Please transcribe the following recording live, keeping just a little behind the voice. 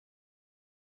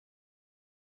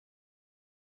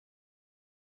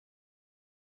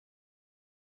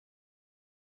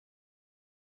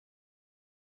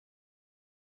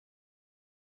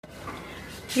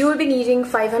You will be needing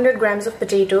 500 grams of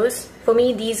potatoes. For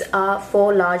me, these are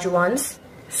 4 large ones,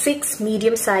 6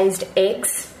 medium-sized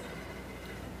eggs.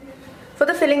 For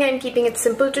the filling, I'm keeping it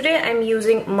simple today. I'm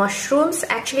using mushrooms.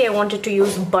 Actually, I wanted to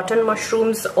use button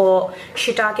mushrooms or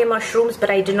shiitake mushrooms, but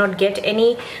I did not get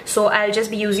any. So I'll just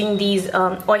be using these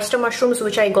oyster mushrooms,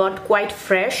 which I got quite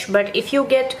fresh. But if you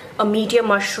get a meatier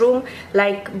mushroom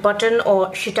like button or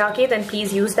shiitake, then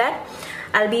please use that.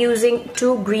 I'll be using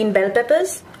 2 green bell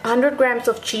peppers, 100 grams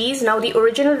of cheese. Now the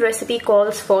original recipe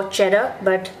calls for cheddar,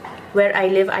 but where I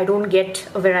live, I don't get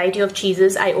a variety of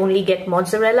cheeses. I only get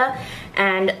mozzarella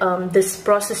and this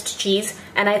processed cheese,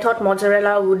 and I thought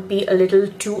mozzarella would be a little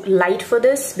too light for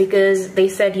this because they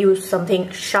said use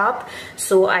something sharp.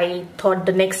 So I thought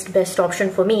the next best option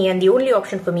for me, and the only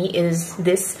option for me, is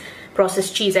this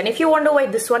processed cheese. And if you wonder why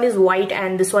this one is white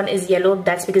and this one is yellow,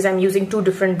 that's because I'm using 2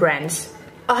 different brands.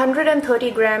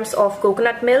 130 grams of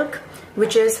coconut milk,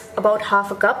 which is about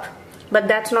half a cup. But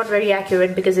that's not very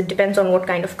accurate because it depends on what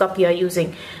kind of cup you are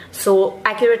using. So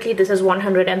accurately, this is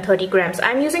 130 grams.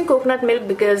 I'm using coconut milk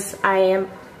because I am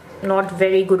not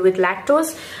very good with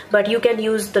lactose, but you can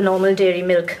use the normal dairy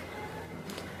milk.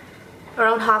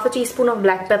 Around half a teaspoon of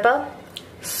black pepper,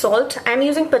 salt. I'm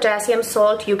using potassium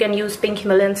salt. You can use pink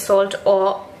Himalayan salt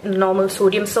or normal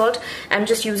sodium salt. I'm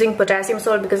just using potassium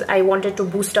salt because I wanted to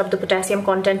boost up the potassium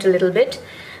content a little bit.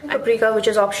 Paprika, which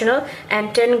is optional,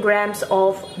 and 10 grams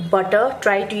of butter.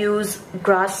 Try to use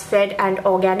grass-fed and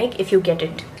organic if you get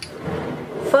it.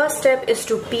 First step is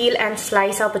to peel and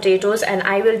slice our potatoes, and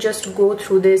I will just go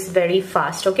through this very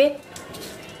fast, okay?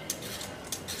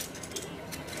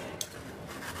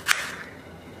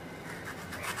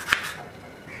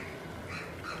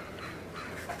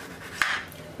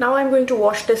 Now I'm going to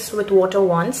wash this with water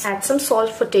once. Add some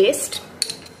salt for taste,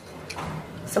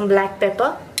 some black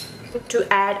pepper, to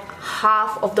add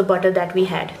half of the butter that we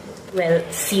had, well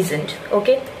seasoned,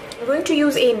 okay? I'm going to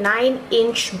use a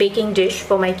 9-inch baking dish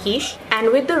for my quiche,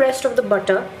 and with the rest of the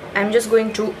butter, I'm just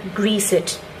going to grease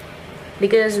it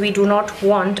because we do not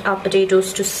want our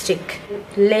potatoes to stick.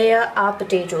 Layer our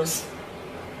potatoes.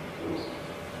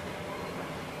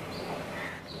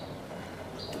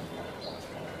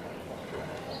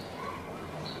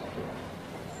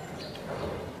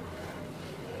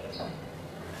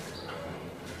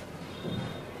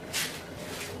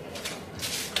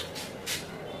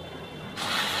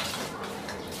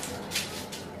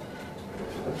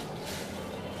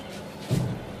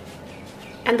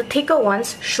 And the thicker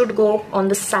ones should go on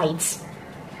the sides,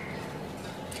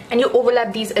 and you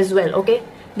overlap these as well, okay?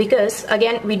 Because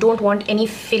again, we don't want any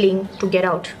filling to get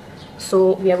out,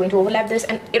 so we are going to overlap this,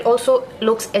 and it also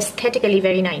looks aesthetically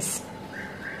very nice.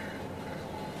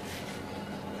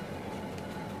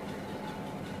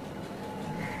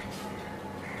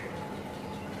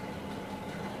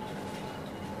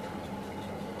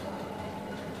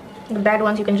 The bad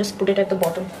ones you can just put it at the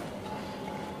bottom.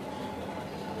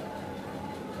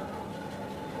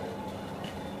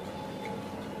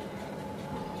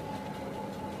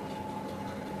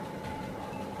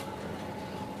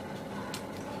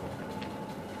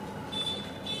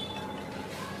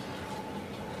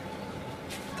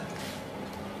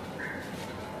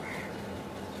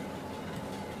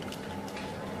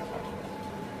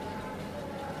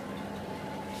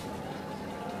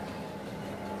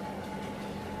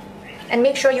 And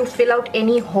make sure you fill out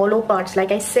any hollow parts.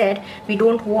 Like I said, we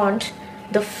don't want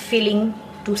the filling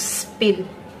to spill.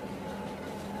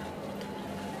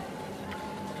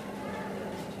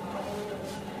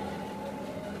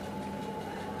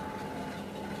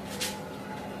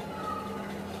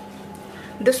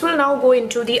 This will now go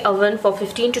into the oven for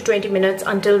 15 to 20 minutes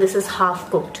until this is half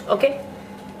cooked, okay?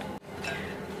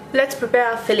 Let's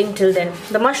prepare our filling till then.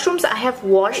 The mushrooms I have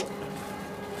washed.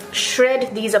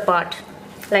 Shred these apart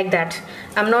like that.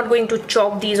 I'm not going to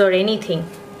chop these or anything.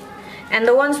 And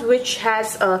the ones which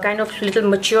has kind of little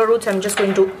mature roots, I'm just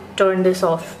going to turn this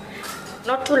off.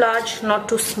 Not too large, not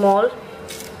too small.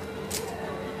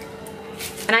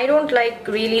 And I don't like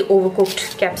really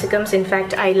overcooked capsicums. In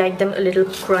fact, I like them a little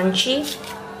crunchy.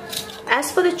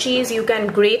 As for the cheese, you can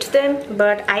grate them,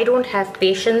 but I don't have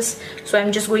patience, so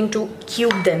I'm just going to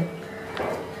cube them.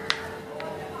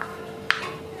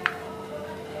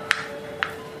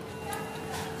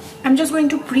 I'm just going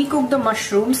to pre-cook the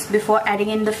mushrooms before adding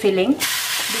in the filling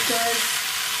because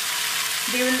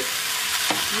they will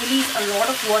release a lot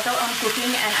of water on cooking,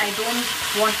 and I don't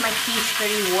want my quiche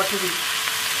very watery.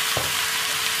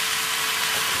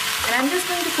 And I'm just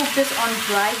going to cook this on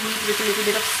dry heat with a little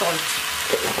bit of salt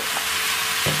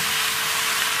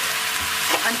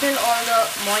until all the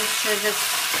moisture just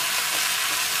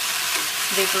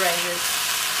vaporizes.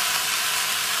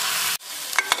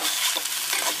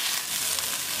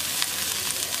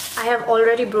 I have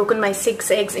already broken my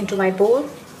 6 eggs into my bowl.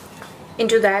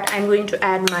 Into that I'm going to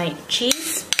add my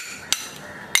cheese,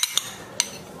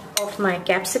 of my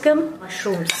capsicum,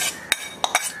 mushrooms,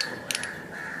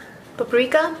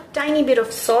 paprika, tiny bit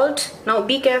of salt. Now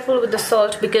be careful with the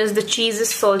salt because the cheese is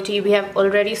salty. We have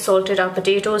already salted our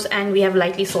potatoes and we have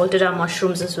lightly salted our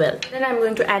mushrooms as well. Then I'm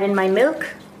going to add in my milk.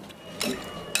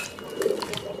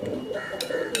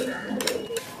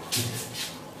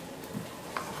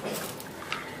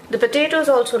 The potatoes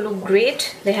also look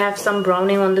great. They have some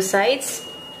browning on the sides.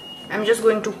 I'm just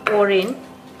going to pour in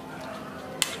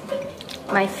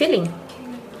my filling.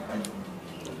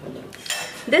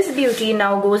 This beauty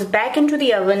now goes back into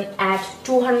the oven at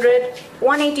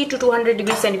 180 to 200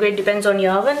 degrees centigrade, depends on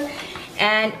your oven.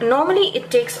 And normally it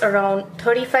takes around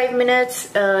 35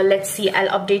 minutes. Let's see,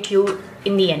 I'll update you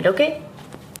in the end, okay?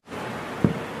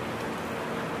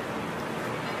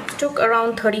 It took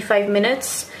around 35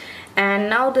 minutes. And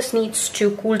now this needs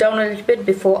to cool down a little bit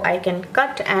before I can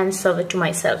cut and serve it to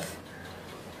myself.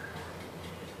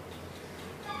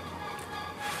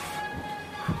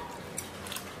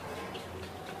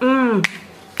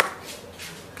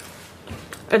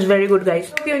 It's very good, guys.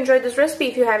 Hope you enjoyed this recipe.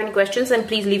 If you have any questions, then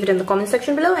please leave it in the comment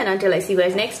section below. And until I see you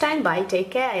guys next time, bye,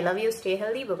 take care, I love you, stay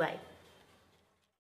healthy, bye bye.